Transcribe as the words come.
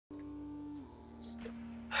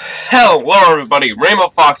Hello everybody,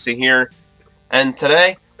 Rainbowfoxy here, and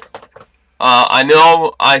today, I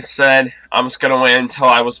know I said I was gonna wait until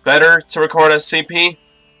I was better to record SCP,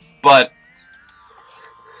 but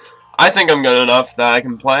I think I'm good enough that I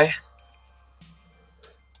can play.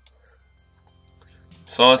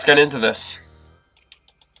 So let's get into this.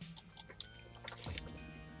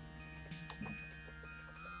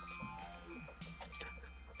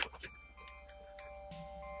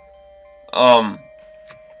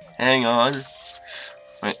 Hang on.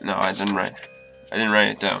 Wait, no, I didn't write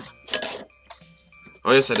it down.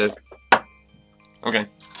 Oh, yes, I did. Okay.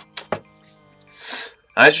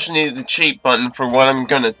 I just need the cheat button for what I'm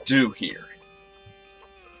gonna do here.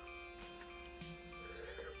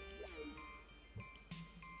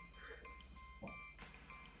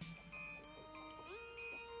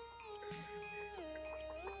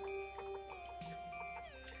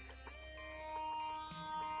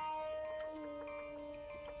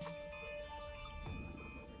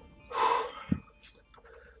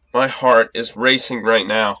 My heart is racing right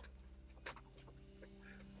now.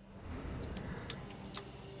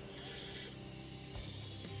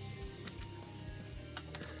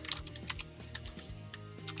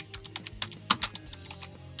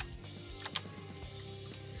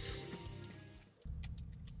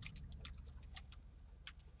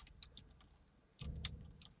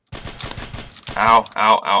 Ow,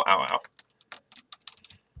 ow, ow, ow, ow.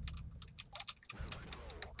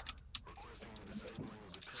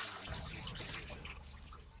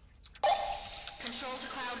 Control to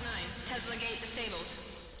Cloud 9. Tesla gate disabled.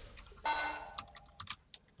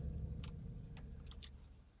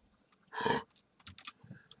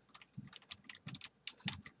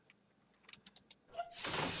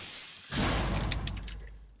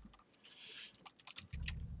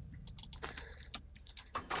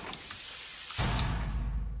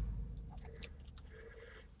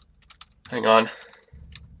 Hang on.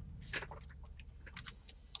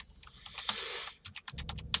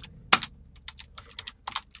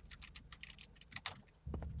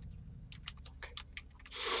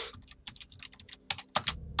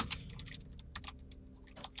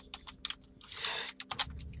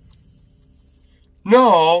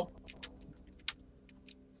 No.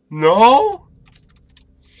 No?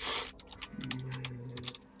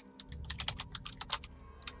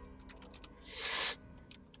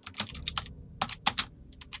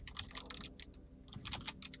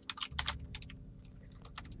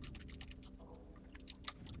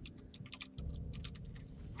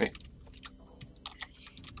 Wait.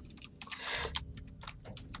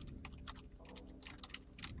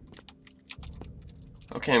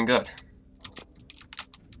 Okay, I'm good.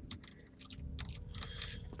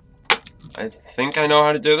 I think I know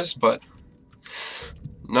how to do this, but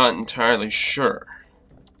not entirely sure.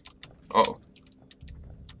 Oh.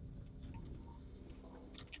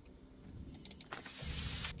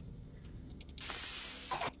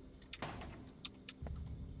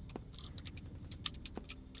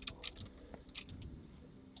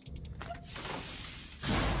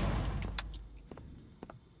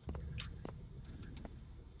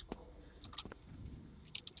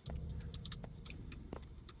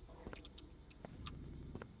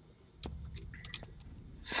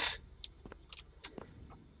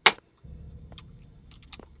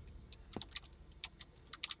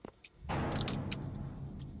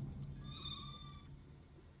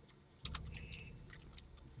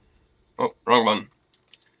 Oh, wrong one.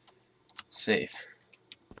 Save.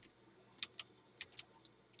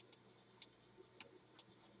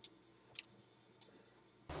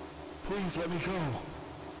 Please let me go.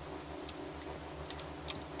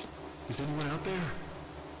 Is anyone out there?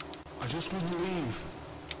 I just want to leave.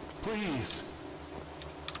 Please.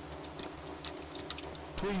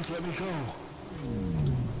 Please let me go.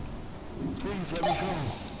 Please let me go.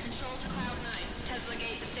 Control to Cloud 9. Tesla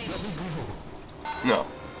gate disabled. Let me go. No.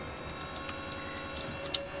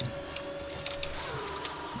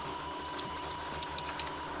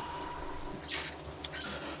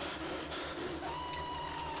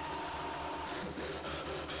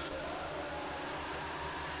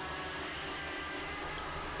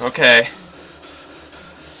 Okay.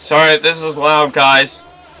 Sorry if this is loud, guys.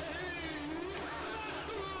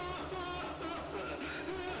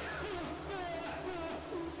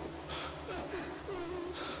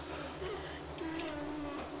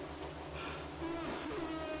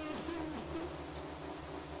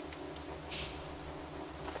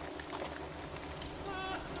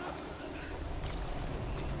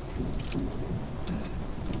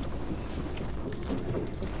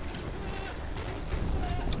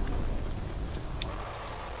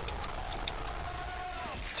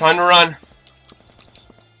 Time to run.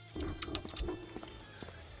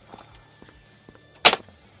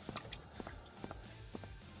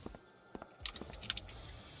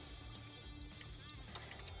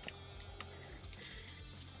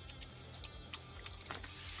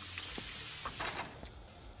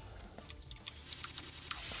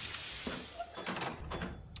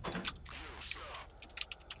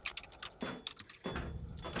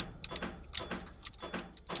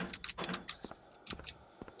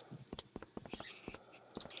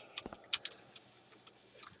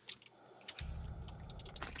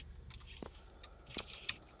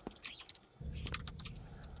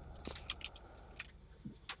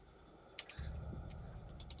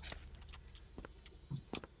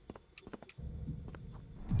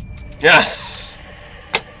 Yes!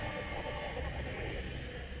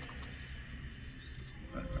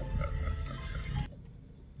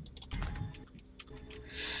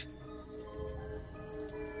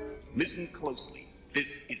 Listen closely.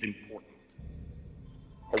 This is important.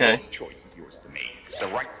 Okay. A wrong choice is yours to make. The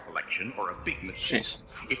right selection or a big mistake. Jeez.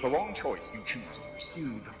 If the wrong choice you choose to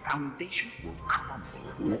pursue, the foundation will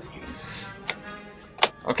crumble.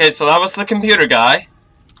 Okay, so that was the computer guy.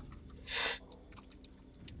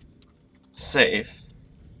 Save.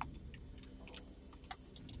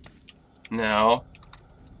 Now.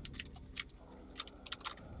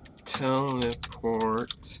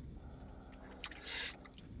 Teleport.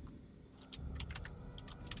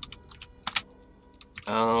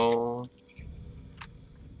 Alpha.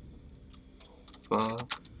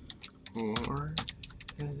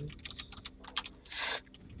 Orbits.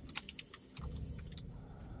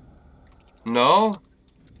 No?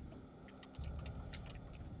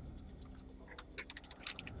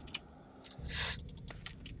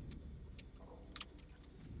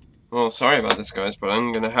 Well, sorry about this, guys, but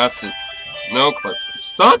I'm gonna have to... No clip.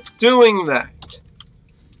 Stop doing that!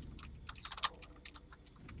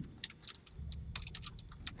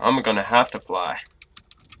 I'm gonna have to fly.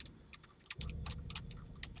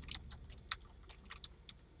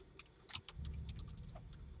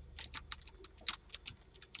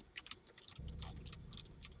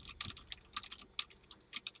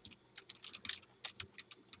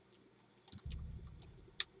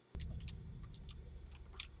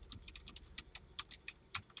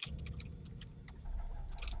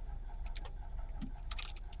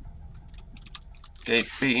 Gate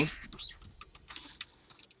B.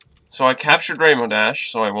 So I captured Rainbow Dash,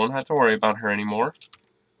 so I won't have to worry about her anymore.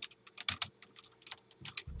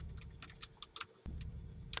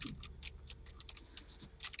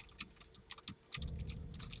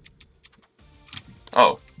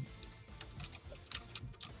 Oh.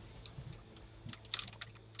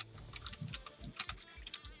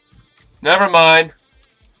 Never mind.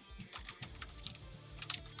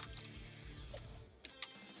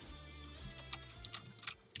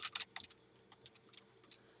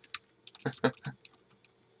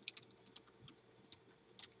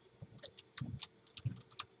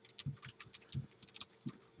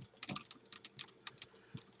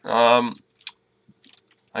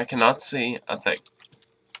 I cannot see a thing.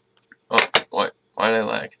 Oh, wait. Why did I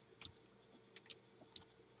lag?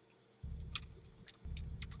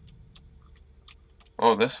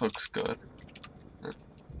 Oh, this looks good.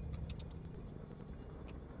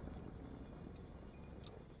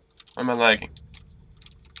 Why am I lagging?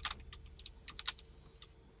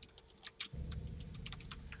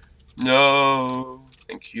 No,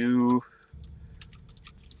 thank you.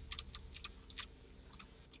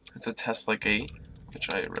 It's a Tesla gate, which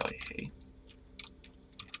I really hate.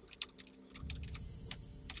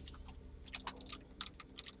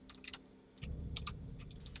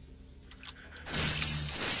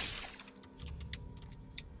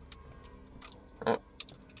 Oh.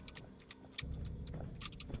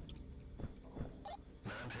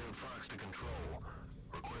 Nine-tailed fox to control.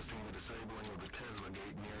 Requesting the disabling of the Tesla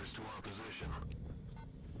gate nearest to our position.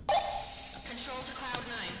 Control to Cloud 9.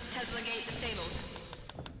 Tesla gate disabled.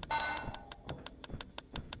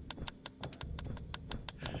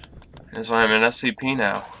 As I'm an SCP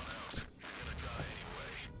now.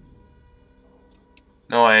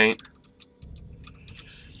 No, I ain't.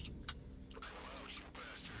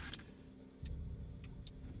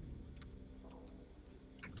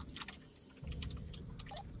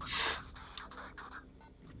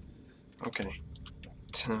 Okay.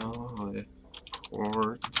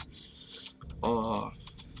 Teleport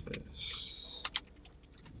office.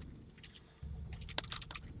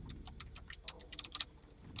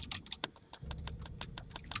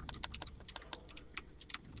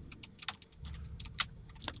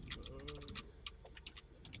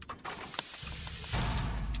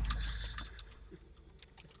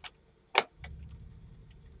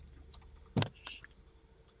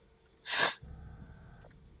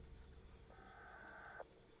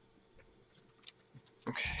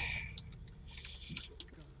 Okay.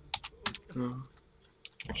 No.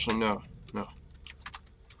 Actually, no. No.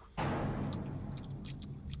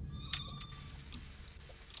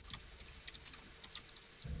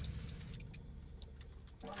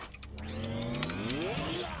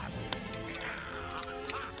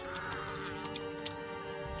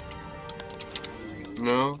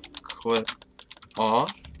 No clip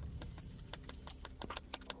off.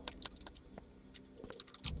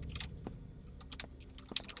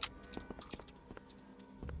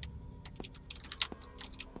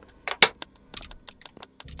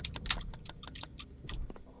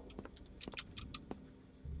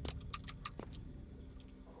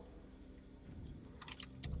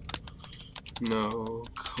 No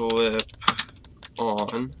clip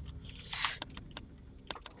on.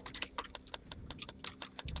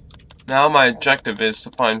 Now my objective is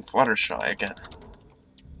to find Fluttershy again.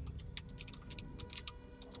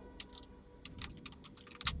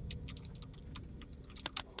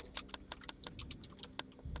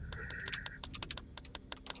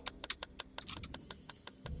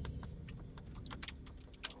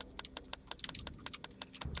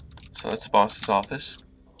 So that's the boss's office.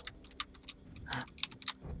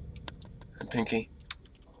 And Pinky.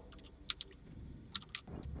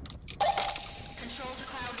 Control to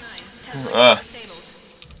Cloud 9. Tesla disabled.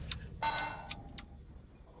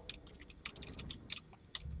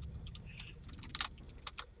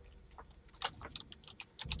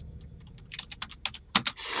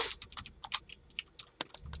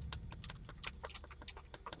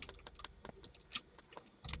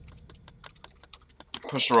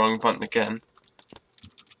 Push the wrong button again.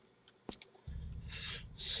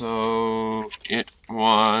 So it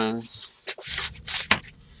was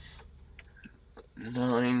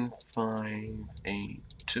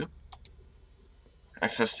 9582.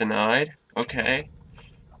 Access denied. Okay.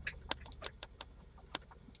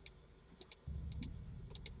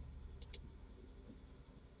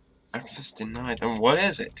 Access denied. Then what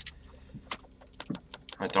is it?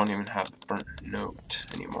 I don't even have the burnt note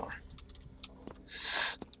anymore.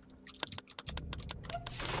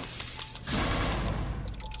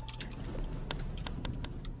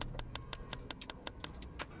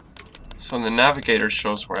 So the navigator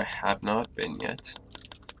shows where I have not been yet.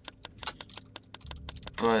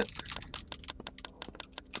 But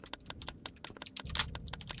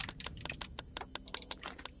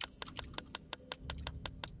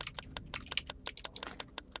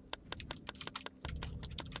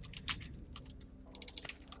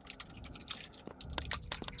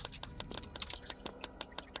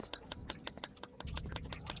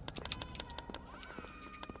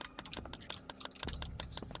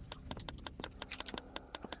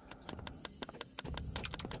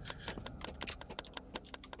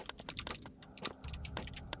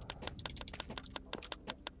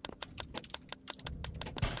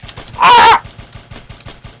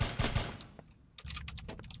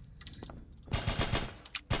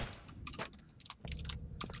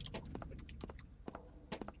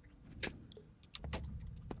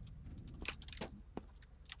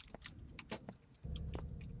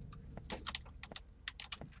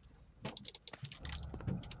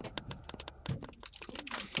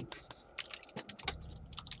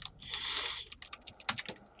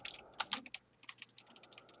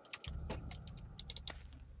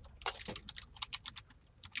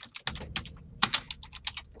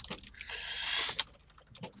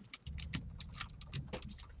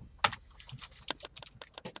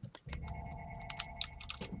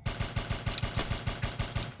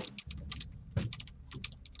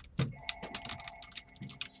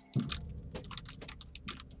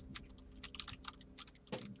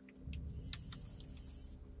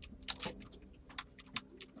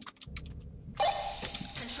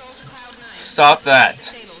Control to Cloud 9. stop that.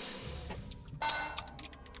 Disabled.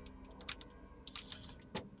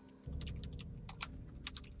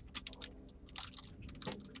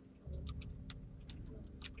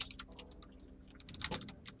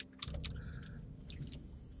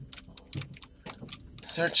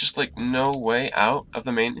 Is there just like no way out of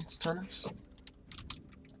the maintenance tunnels?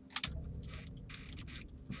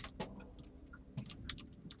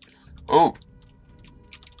 Oh.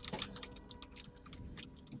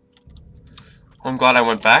 I'm glad I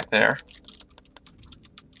went back there.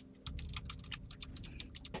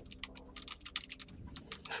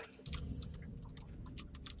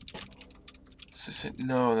 Is this it?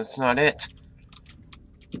 No, that's not it.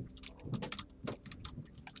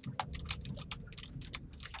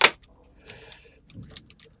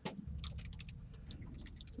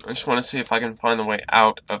 I just want to see if I can find the way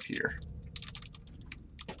out of here.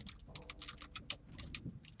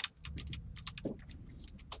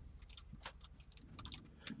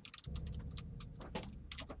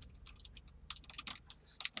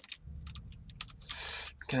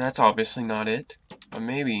 Okay, that's obviously not it. But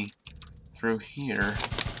maybe through here.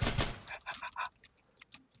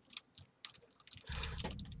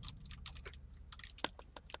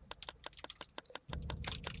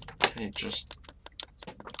 Okay, just...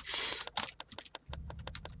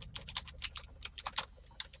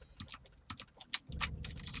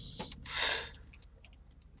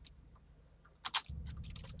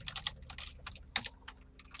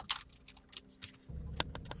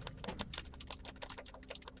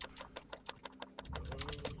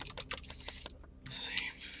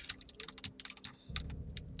 Save.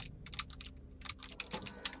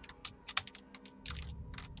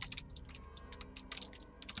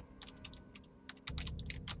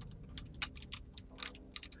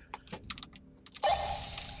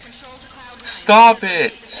 Stop has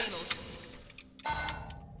located the it! sables.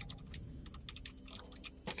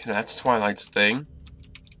 Okay, that's Twilight's thing.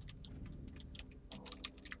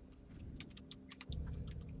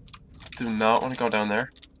 Do not want to go down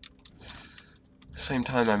there. Same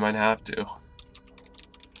time, I might have to.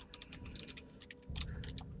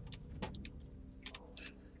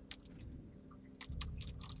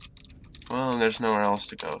 Well, there's nowhere else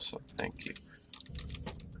to go, so thank you.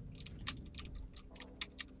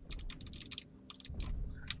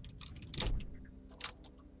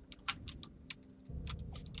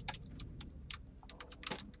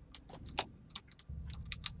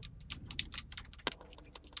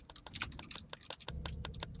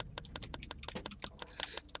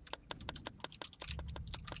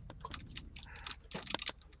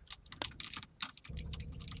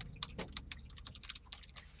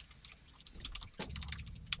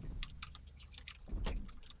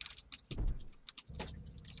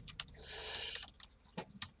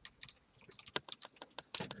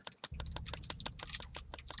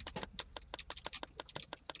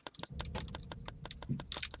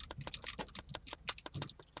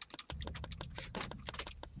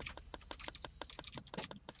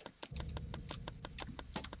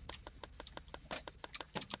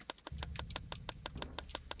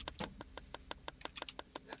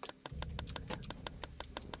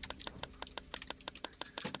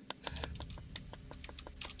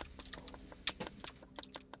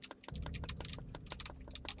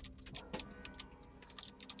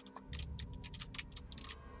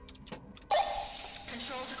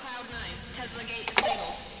 Control to Cloud 9. Tesla Gate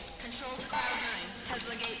disabled. Control to Cloud 9.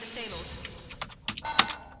 Tesla Gate disabled.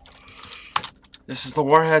 This is the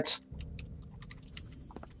warheads.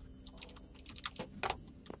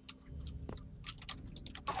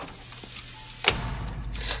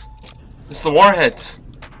 This is the warheads.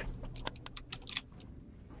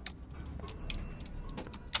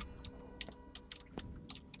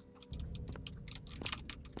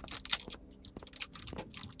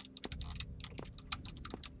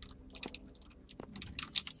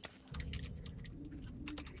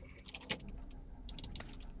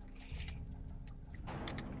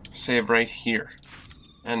 Save right here.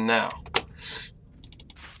 And now.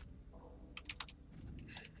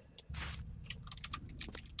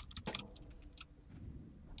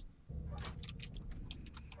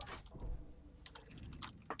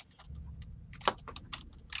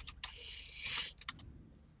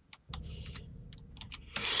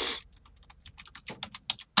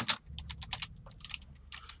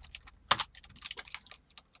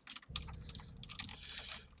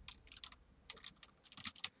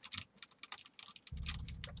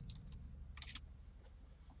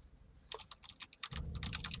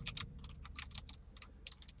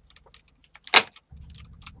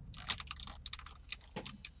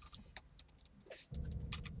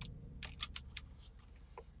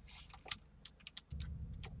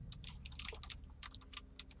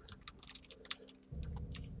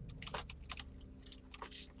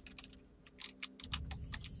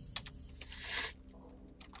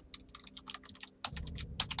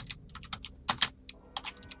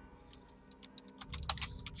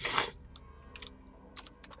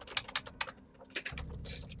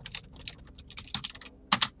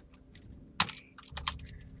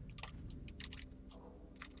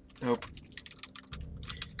 Nope.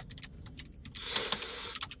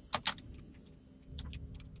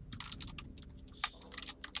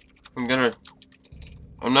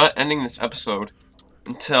 I'm not ending this episode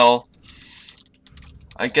until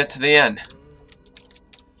I get to the end.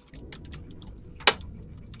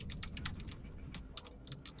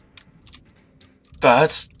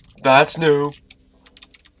 That's new.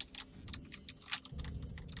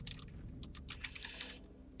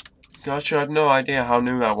 Gosh, I had no idea how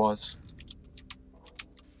new that was.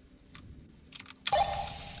 Control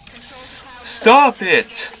to Cloud 9. Stop Tesla Gate it!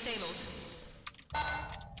 disabled.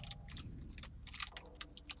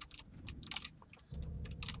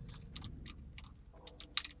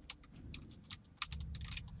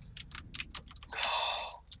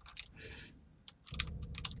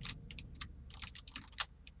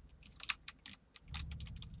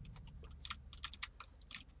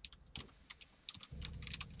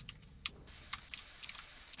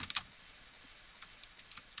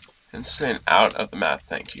 Insane out of the map,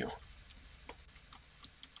 thank you.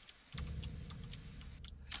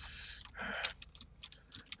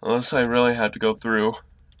 Unless I really had to go through.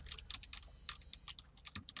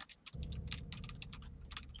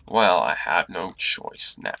 Well, I have no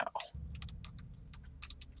choice now.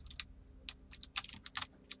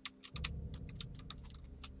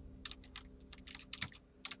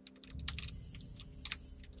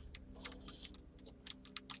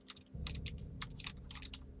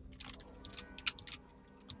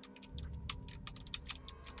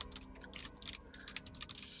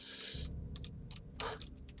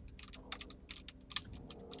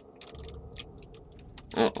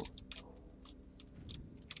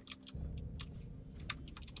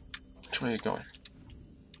 Which way are you going?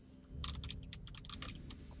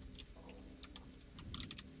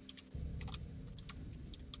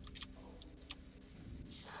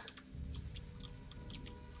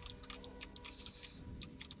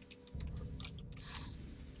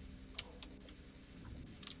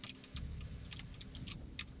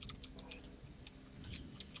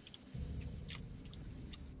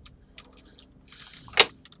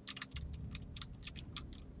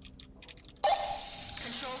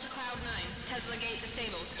 Control to Cloud 9. Tesla gate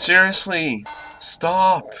disabled. Seriously,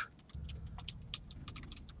 stop.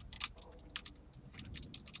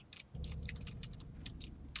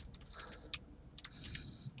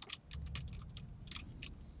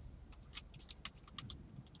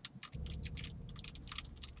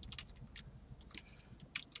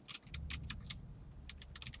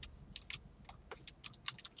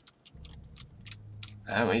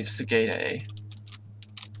 That leads to gate A.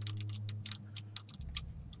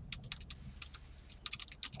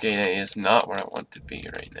 Gate A is not where I want to be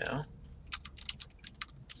right now.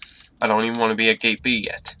 I don't even want to be at gate B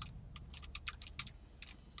yet.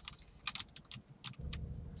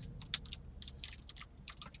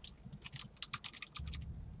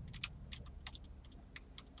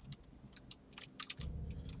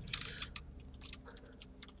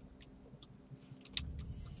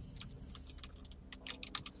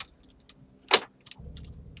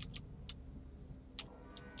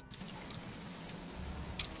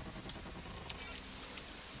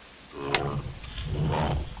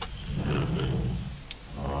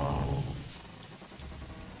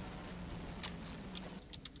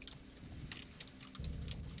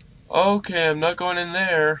 Okay, I'm not going in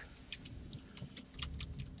there.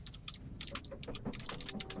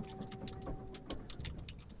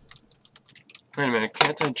 Wait a minute,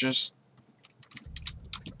 can't I just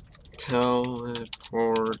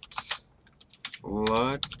teleport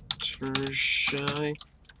Fluttershy?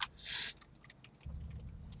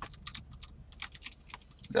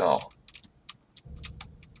 No.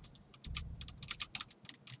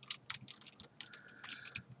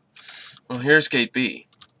 Well, here's gate B.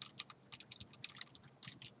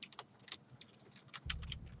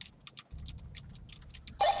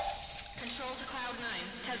 Control to Cloud 9.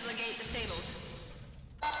 Tesla gate disabled.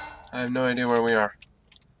 I have no idea where we are.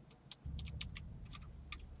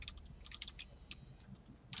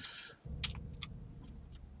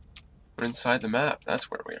 We're inside the map. That's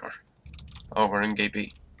where we are. Oh, we're in gate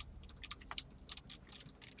B.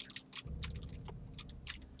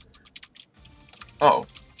 Oh.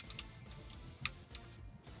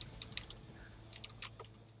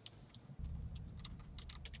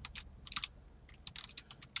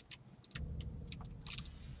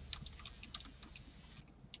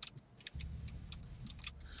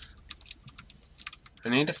 I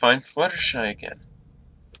need to find Fluttershy again.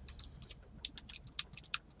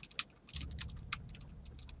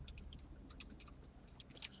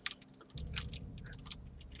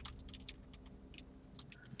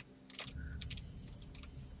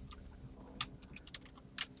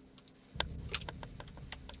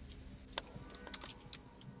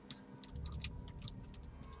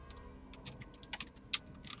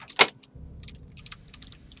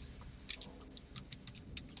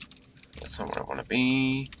 That's not where I want to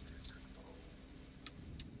be.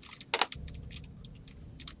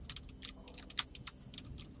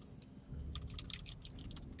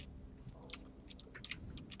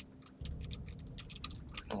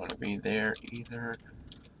 I don't want to be there either.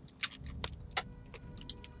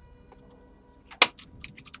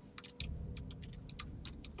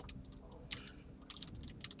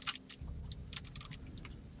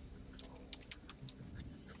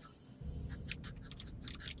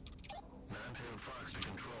 Fox to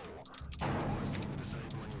control. Requesting the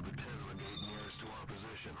disabling of the Tesla gate nearest to our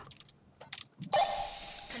position.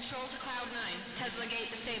 Control to Cloud 9. Tesla gate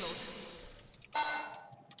disabled.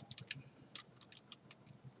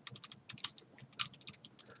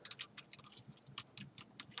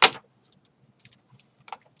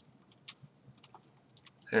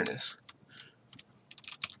 There it is.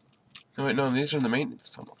 No, wait, no, these are the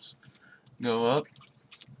maintenance tunnels. Go up.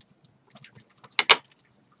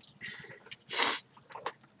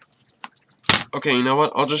 Okay, you know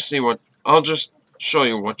what? I'll just show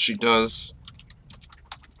you what she does.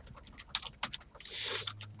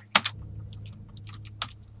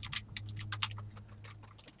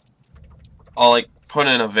 I'll, like, put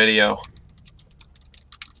in a video.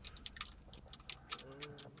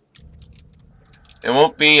 It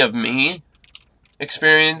won't be of me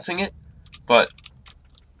experiencing it, but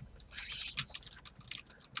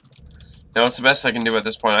no, it's the best I can do at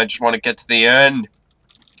this point. I just want to get to the end.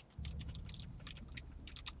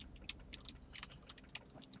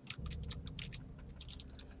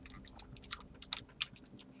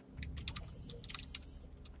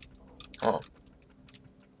 Oh.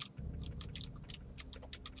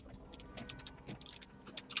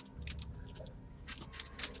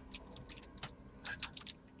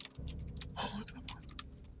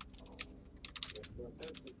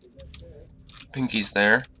 Pinky's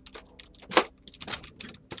there.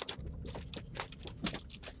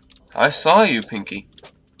 I saw you, Pinky.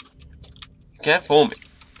 You can't fool me.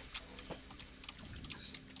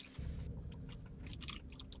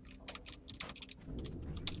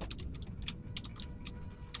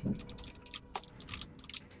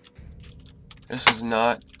 This is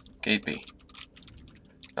not Gate B.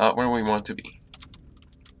 Not where we want to be.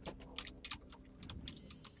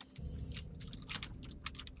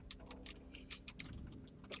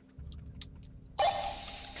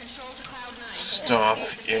 Control to Cloud 9. Stop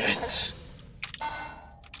it.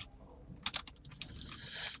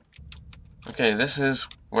 Okay, this is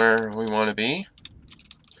where we want to be.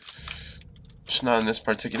 Just not in this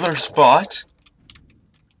particular spot.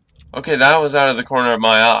 Okay, that was out of the corner of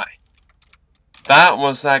my eye. That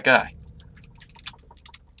was that guy.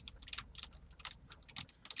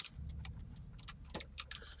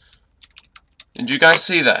 Did you guys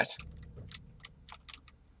see that?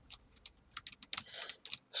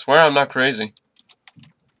 Swear I'm not crazy.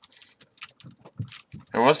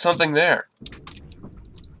 There was something there.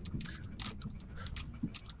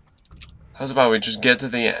 How's about we just get to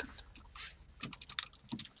the end?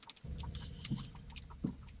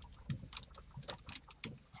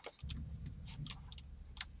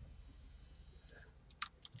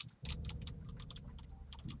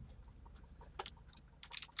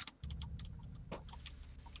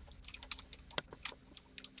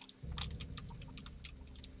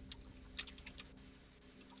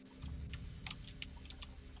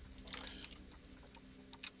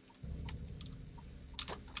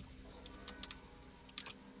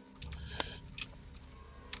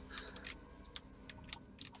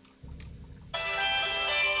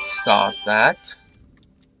 Stop that.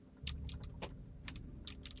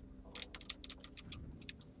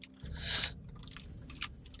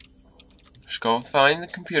 Just go find the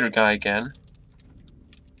computer guy again.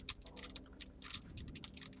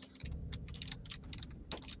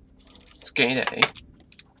 It's gate A.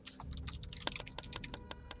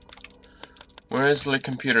 Where is the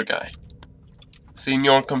computer guy? Seen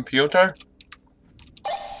your computer?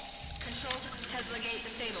 Control to Tesla gate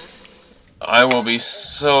disabled. I will be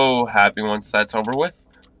so happy once that's over with.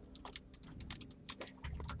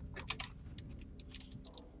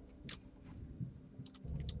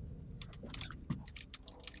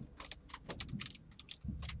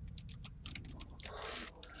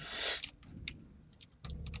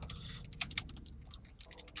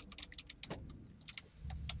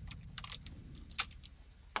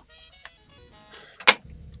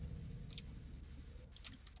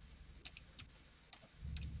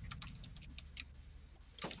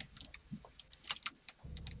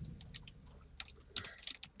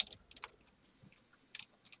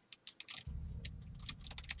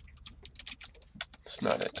 That's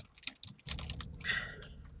not it.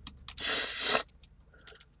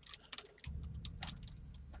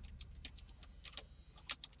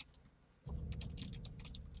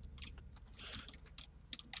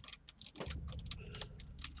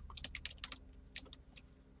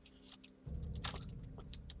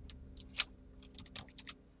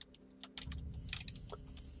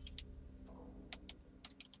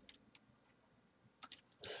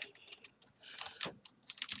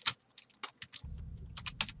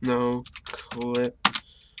 No, clip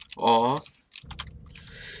off,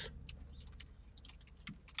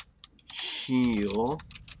 heal,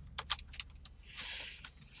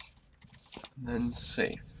 then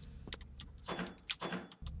save.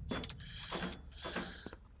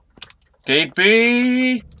 Gate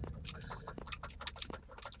B!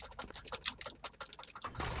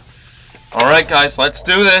 Alright guys, let's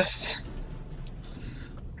do this!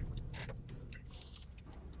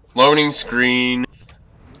 Loading screen.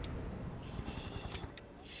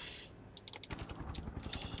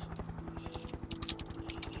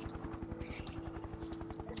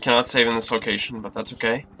 Cannot save in this location, but that's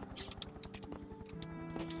okay.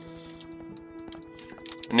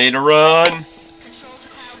 I need to run! Control to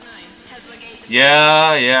Cloud 9. Tesla gate disabled.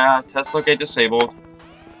 Yeah, Tesla gate disabled.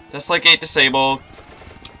 Tesla gate disabled.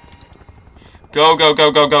 Go, go,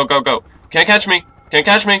 go, go, go, go, go. Can't catch me! Can't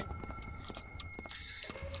catch me!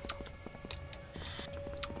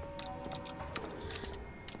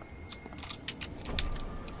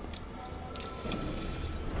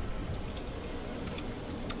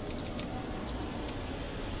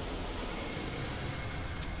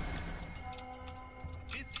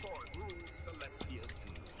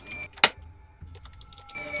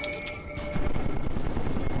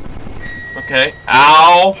 Okay.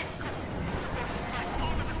 Ow!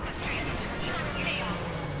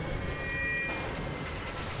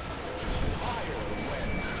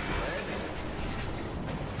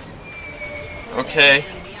 Okay.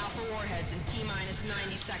 The Alpha warheads in T-minus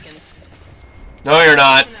 90 seconds. No, you're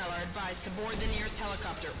not. Personnel are advised to board the nearest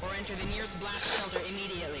helicopter or enter the nearest blast shelter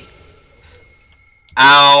immediately.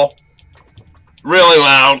 Ow. Really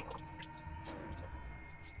loud.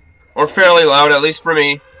 Or fairly loud, at least for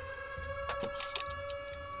me.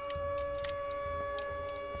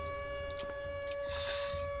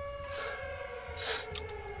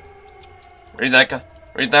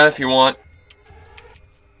 Read that if you want.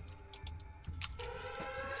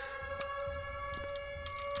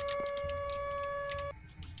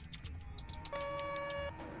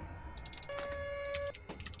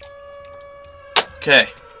 Okay.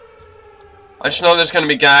 I just know there's gonna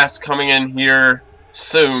be gas coming in here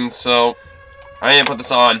soon, so I need to put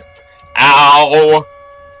this on. Ow!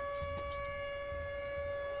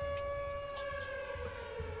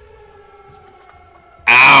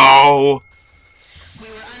 Ow! We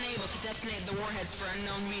were unable to detonate the warheads for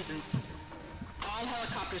unknown reasons. All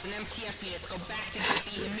helicopters and MTF units go back to Gate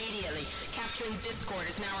B immediately. Capturing Discord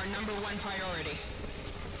is now our #1 priority.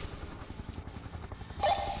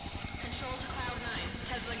 Control to Cloud 9.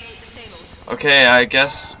 Tesla Gate disabled. Okay, I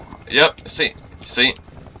guess. Yep, see.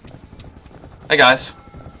 Hey guys.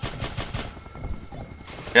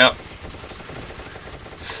 Yep.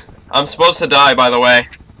 I'm supposed to die, by the way.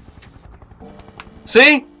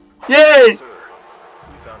 See? Yay! Sir,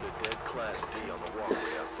 we found a dead Class D on the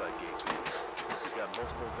walkway outside Gate B. He's got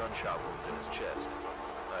multiple gunshot wounds in his chest.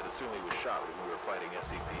 I'd assume he was shot when we were fighting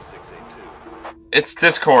SCP-682. It's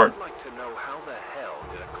Discord. I'd like to know how the hell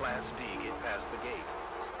did a Class D get past the gate?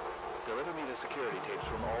 Deliver me the security tapes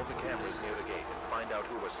from all the cameras near the gate and find out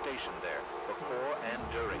who was stationed there before and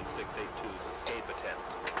during 682's escape attempt.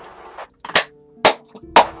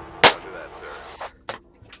 Roger that, sir.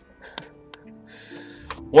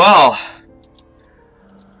 Well,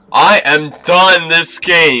 I am done this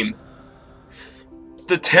game.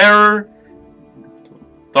 The terror,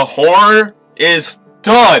 the horror is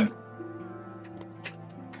done.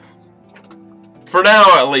 For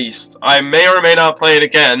now, at least. I may or may not play it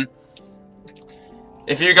again,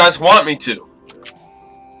 if you guys want me to.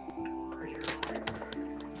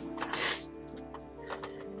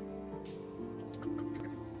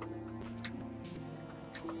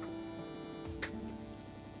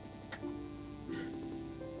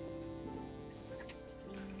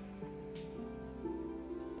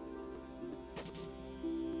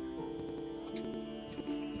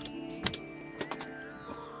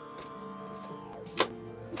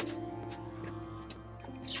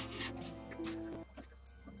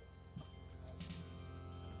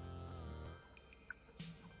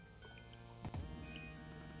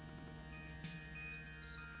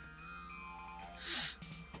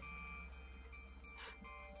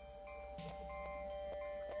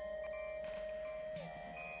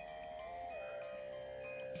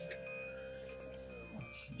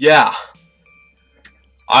 Yeah.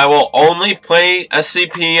 I will only play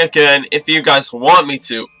SCP again if you guys want me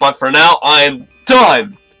to, but for now, I am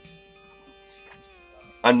done!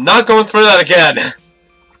 I'm not going through that again!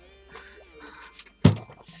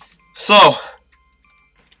 So...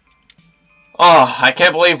 oh, I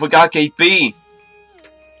can't believe we got Gate B!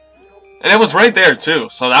 And it was right there, too,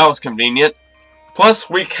 so that was convenient. Plus,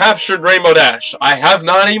 we captured Rainbow Dash. I have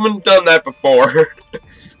not even done that before.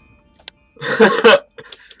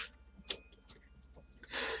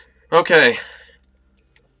 Okay.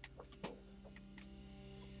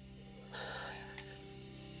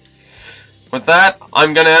 With that,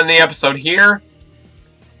 I'm gonna end the episode here.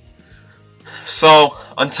 So,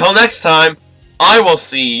 until next time, I will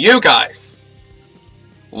see you guys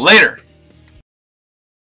later.